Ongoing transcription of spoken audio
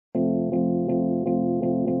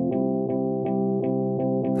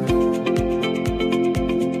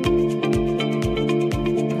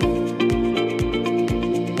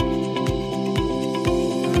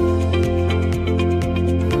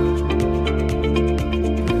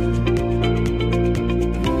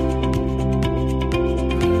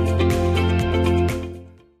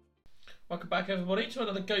everybody to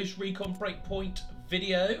another Ghost Recon Breakpoint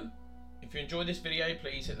video. If you enjoy this video,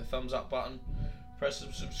 please hit the thumbs up button, press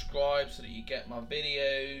subscribe so that you get my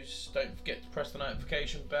videos. Don't forget to press the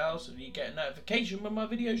notification bell so that you get a notification when my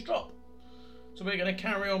videos drop. So we're going to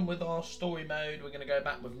carry on with our story mode. We're going to go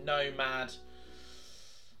back with Nomad.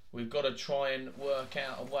 We've got to try and work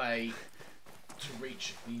out a way to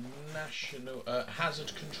reach the National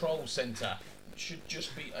Hazard Control Centre. It should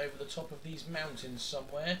just be over the top of these mountains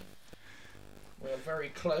somewhere. We're very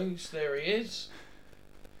close. There he is.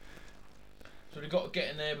 So we've got to get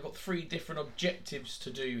in there. We've got 3 different objectives to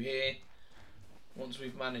do here. Once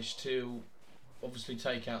we've managed to obviously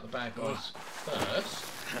take out the bad guys first,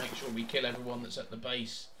 make sure we kill everyone that's at the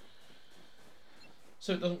base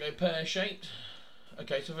so it doesn't go pear-shaped.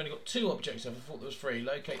 Okay, so we've only got 2 objectives. I thought there was 3.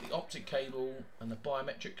 Locate the optic cable and the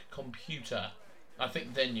biometric computer. I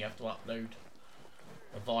think then you have to upload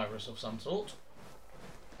a virus of some sort.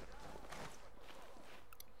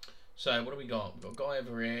 So what do we got? We've got a guy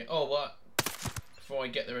over here. Oh, what? Before I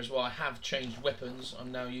get there as well, I have changed weapons.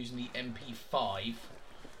 I'm now using the MP5.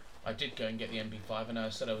 I did go and get the MP5. I know I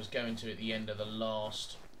said I was going to at the end of the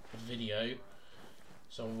last video.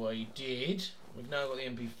 So I did. We've now got the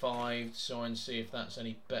MP5 to try and see if that's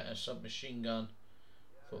any better. Submachine gun.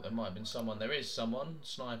 Thought there might have been someone. There is someone.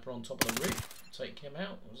 Sniper on top of the roof. Take him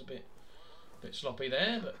out. It was a bit sloppy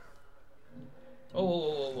there, but...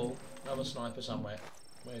 Oh. Another sniper somewhere.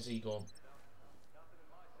 Where's he gone?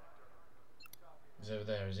 He's over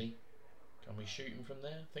there, is he? Can we shoot him from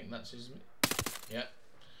there? I think that's his... Yeah.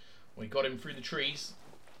 We got him through the trees.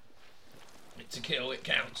 It's a kill, it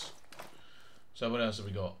counts. So what else have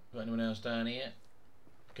we got? Got anyone else down here?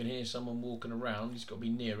 Can hear someone walking around. He's got to be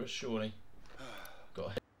near us, surely.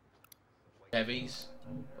 Got heavies.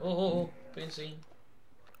 Oh, been seen.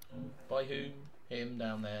 By whom? Him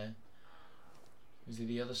down there. Is he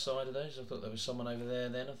the other side of those? I thought there was someone over there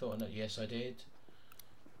then. I thought, no, yes I did.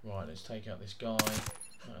 Right, let's take out this guy.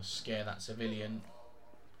 I'll scare that civilian.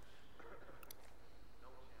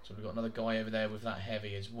 So we've got another guy over there with that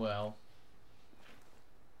heavy as well.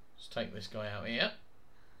 Let's take this guy out here.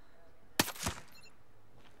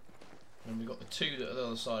 And we've got the 2 that are the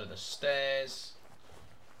other side of the stairs.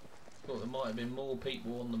 Thought there might have been more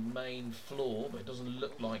people on the main floor, but it doesn't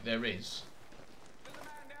look like there is.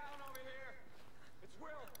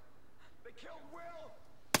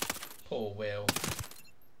 Poor Will.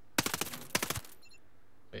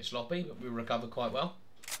 Bit sloppy, but we recovered quite well.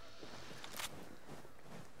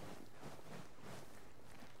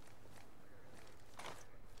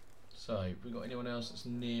 So, have we got anyone else that's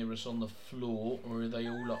near us on the floor, or are they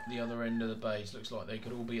all up the other end of the base? Looks like they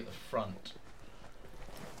could all be at the front.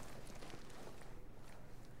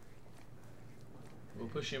 We'll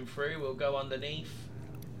push him through, we'll go underneath.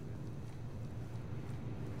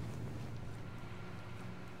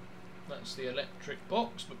 That's the electric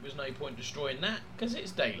box, but there's no point destroying that because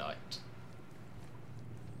it's daylight.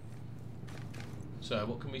 So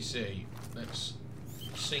what can we see? Let's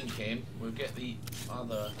sink him. We'll get the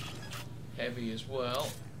other heavy as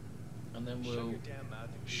well, and then we'll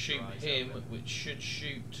shoot him, which should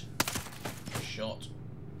shoot a shot.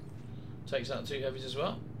 Takes out 2 heavies as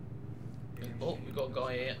well. Oh, we've got a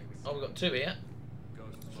guy here. Oh, we've got 2 here.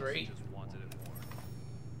 3.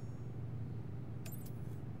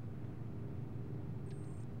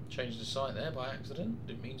 Changed the sight there by accident.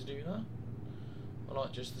 Didn't mean to do that. I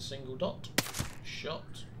like just the single dot.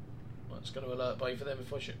 Shot. That's going to alert both of them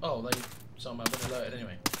if I shoot. Oh, they somehow been alerted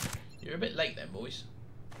anyway. You're a bit late then, boys.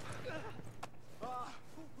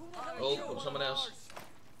 Oh, got someone else.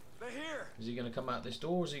 Is he going to come out this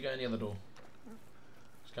door or is he going the other door?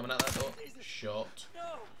 He's coming out that door. Shot.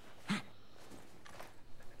 Right,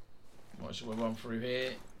 so we'll run through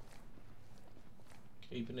here.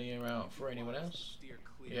 Keep an ear out for anyone else.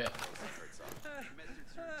 Yeah.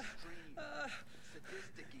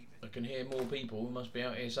 I can hear more people. We must be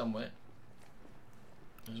out here somewhere.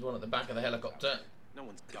 There's one at the back of the helicopter. No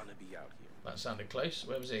one's gonna be out here. That sounded close.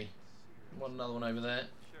 Where was he? Another one over there.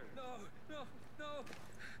 No.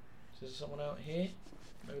 Is there someone out here?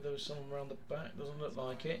 Maybe there was someone around the back. Doesn't look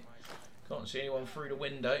like it. Can't see anyone through the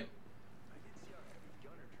window.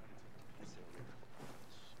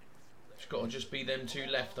 It's got to just be them 2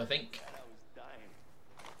 left, I think.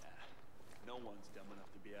 No one's dumb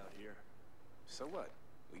enough to be out here. So what?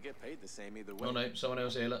 We get paid the same either way. Oh no, someone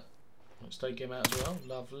else here, look. Let's take him out as well.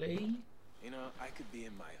 Lovely. You know, I could be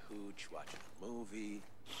in my hooch watching a movie.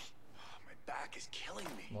 My back is killing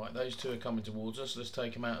me. Right, those 2 are coming towards us. Let's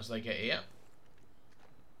take them out as they get here.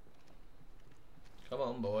 Come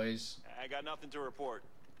on, boys. I got nothing to report.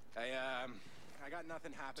 I got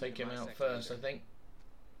nothing happening. Take him out first, I think.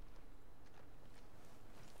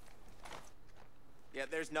 Yeah,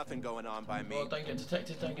 there's nothing going on by me. Well, don't get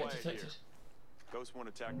detected, don't get Quiet detected. here. Ghost won't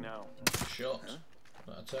attack now. Shot.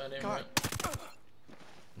 That'll turn in, God. right?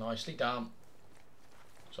 Nicely done.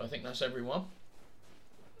 So I think that's everyone.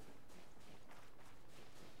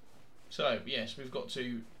 So, yes, we've got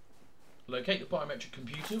to locate the biometric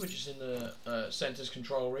computer, which is in the centre's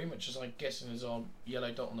control room, which is, I'm guessing, is our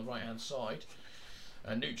yellow dot on the right-hand side.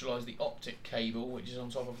 And neutralise the optic cable, which is on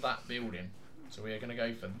top of that building. So we are going to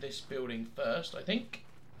go for this building first, I think.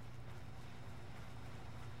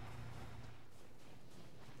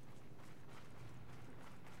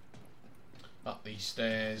 Up these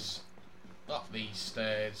stairs. Up these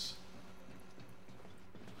stairs.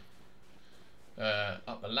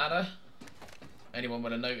 Up the ladder. Anyone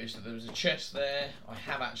would have noticed that there was a chest there. I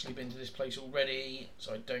have actually been to this place already,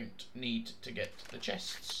 so I don't need to get the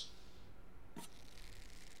chests.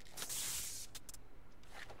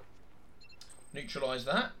 Neutralise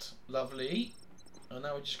that. Lovely. And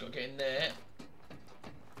now we just got to get in there.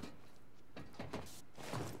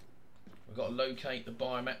 We've got to locate the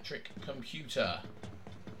biometric computer.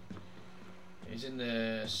 It's in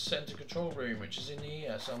the centre control room, which is in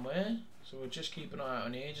here somewhere. So we'll just keep an eye out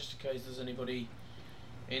on here, just in case there's anybody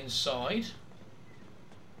inside.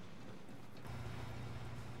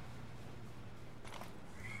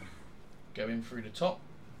 Go in through the top,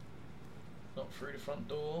 not through the front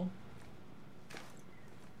door.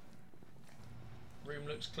 Room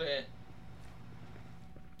looks clear.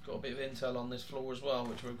 Got a bit of intel on this floor as well,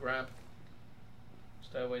 which we'll grab.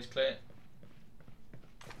 Stairway's clear.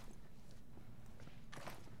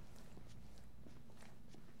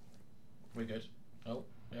 We're good. Oh,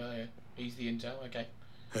 yeah. He's the intel. Okay.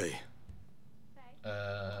 Hey,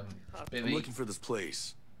 I'm Billy. looking for this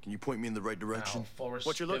place. Can you point me in the right direction? Forest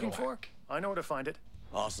What you're looking for? Bivouac. I know where to find it.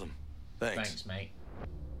 Awesome. Thanks. Thanks, mate.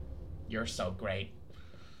 You're so great.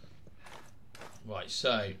 Right,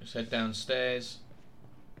 so let's head downstairs.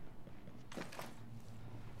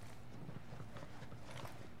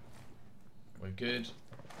 We're good.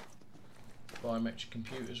 Biometric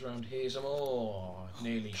computers around here some more.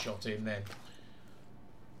 Nearly shot him then.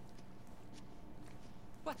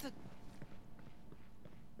 What the?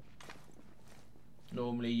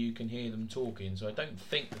 Normally you can hear them talking, so I don't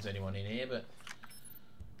think there's anyone in here, but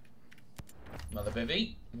another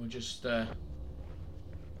bivvy. We'll just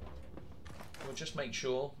make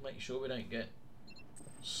sure we don't get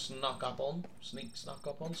snuck up on. Sneaked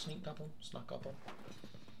up on.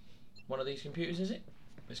 One of these computers, is it?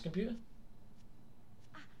 This computer?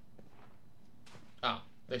 Ah,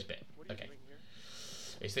 this bit. Okay.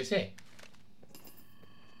 Is this it?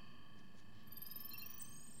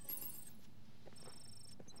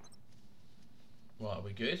 Right, are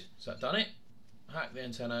we good? Has that done it? Hack the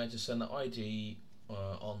antenna to send the ID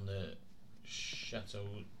on the shuttle.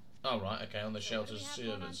 Oh, right, okay, on the shelter's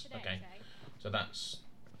servers. Okay, so that's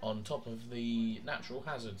on top of the natural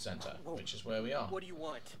hazard centre, which is where we are. What do you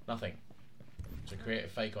want? Nothing. To create a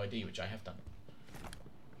fake ID, which I have done.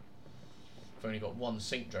 I've only got one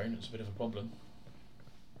sync drone, it's a bit of a problem.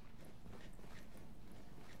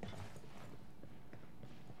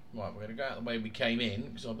 Right, we're going to go out the way we came in,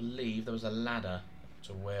 because I believe there was a ladder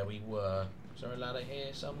to where we were. Is there a ladder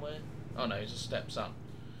here somewhere? Oh no, it's just steps up.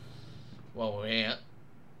 While we're here,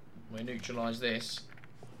 we'll neutralise this,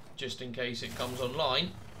 just in case it comes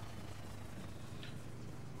online.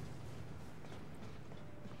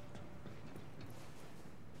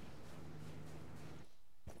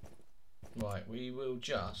 Right, we will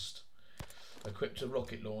just equip a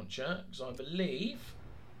rocket launcher, because I believe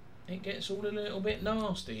it gets all a little bit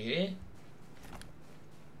nasty here.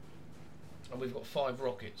 And we've got 5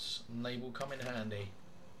 rockets, and they will come in handy.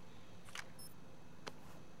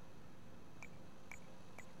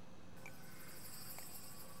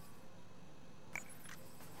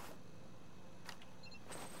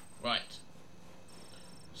 Right.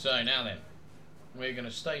 So now then, we're going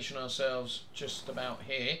to station ourselves just about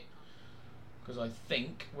here, because I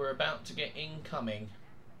think we're about to get incoming.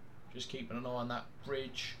 Just keeping an eye on that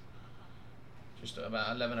bridge. Just at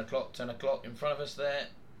about 11 o'clock, 10 o'clock in front of us there.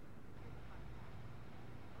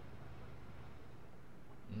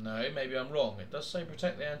 No, maybe I'm wrong. It does say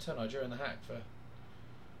protect the antenna during the hack for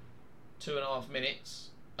 2.5 minutes.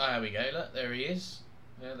 Ah, there we go. Look, there he is.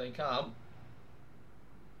 There they come.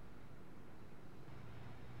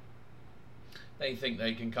 They think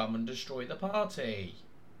they can come and destroy the party.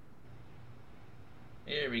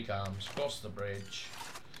 Here he comes, across the bridge.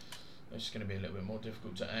 This is going to be a little bit more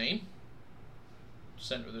difficult to aim.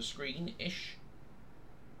 Centre of the screen-ish.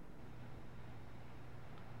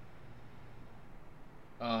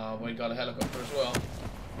 Ah, we got a helicopter as well.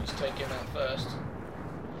 Let's take him out first.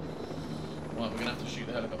 Right, we're gonna have to shoot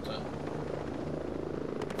the helicopter.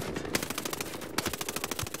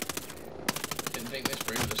 Didn't think this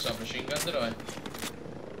through with a submachine gun, did I?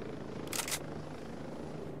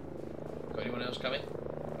 Got anyone else coming?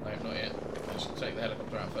 No, not yet. Let's take the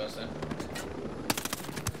helicopter out first then.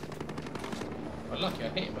 I'm lucky I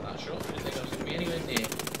hit him with that shot. I didn't think I was going to be anywhere near.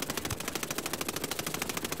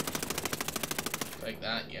 Take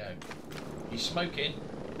that, yeah. He's smoking.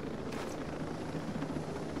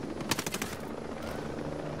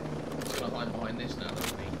 He's going to hide behind this now,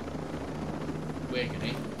 doesn't he? We're going to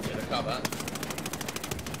get a cover.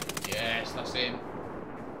 Yes, that's him.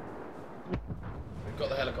 We've got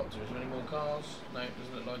the helicopter. Is there any more cars? No, it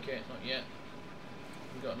doesn't look like it. Not yet.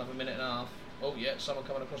 We've got another minute and a half. Oh, yeah, someone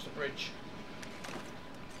coming across the bridge.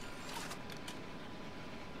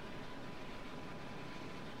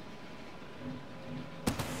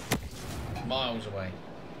 Miles away.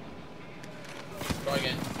 Try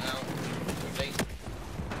again. Now, quickly.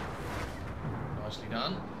 Nicely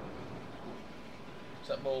done. Is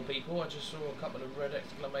that more people? I just saw a couple of red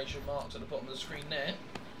exclamation marks at the bottom of the screen there.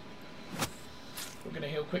 We're going to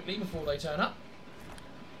heal quickly before they turn up.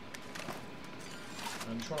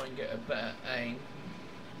 And try and get a better aim.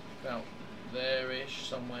 About there-ish,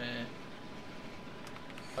 somewhere.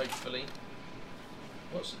 Hopefully.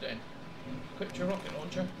 What's it doing? Equip your rocket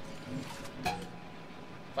launcher.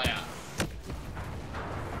 Fire!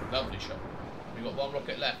 Lovely shot. We've got one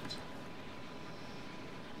rocket left.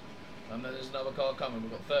 And then there's another car coming.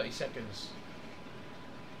 We've got 30 seconds.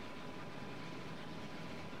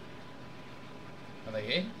 Are they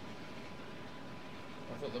here?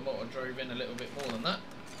 I thought the motor drove in a little bit more than that.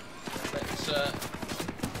 Let's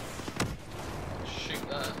shoot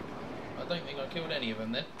that. I don't think I killed any of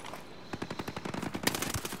them then.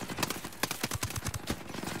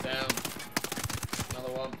 Down.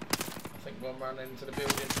 Another one. I think one ran into the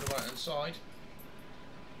building to the right hand side.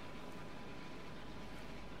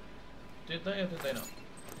 Did they or did they not?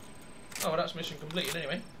 Oh, well, that's mission completed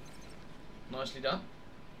anyway. Nicely done.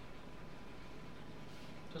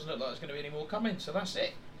 Doesn't look like there's going to be any more coming, so that's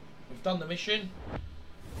it. We've done the mission.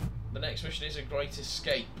 The next mission is a great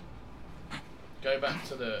escape. Go back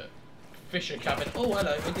to the Fisher cabin. Oh,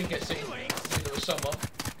 hello, we did get seen. There was someone.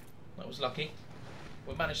 That was lucky.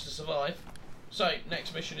 We managed to survive. So,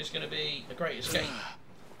 next mission is going to be a great escape.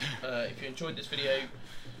 If you enjoyed this video,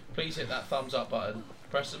 please hit that thumbs up button.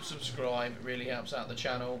 Press subscribe, it really helps out the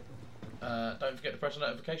channel. Don't forget to press the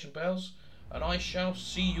notification bells. And I shall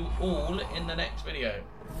see you all in the next video.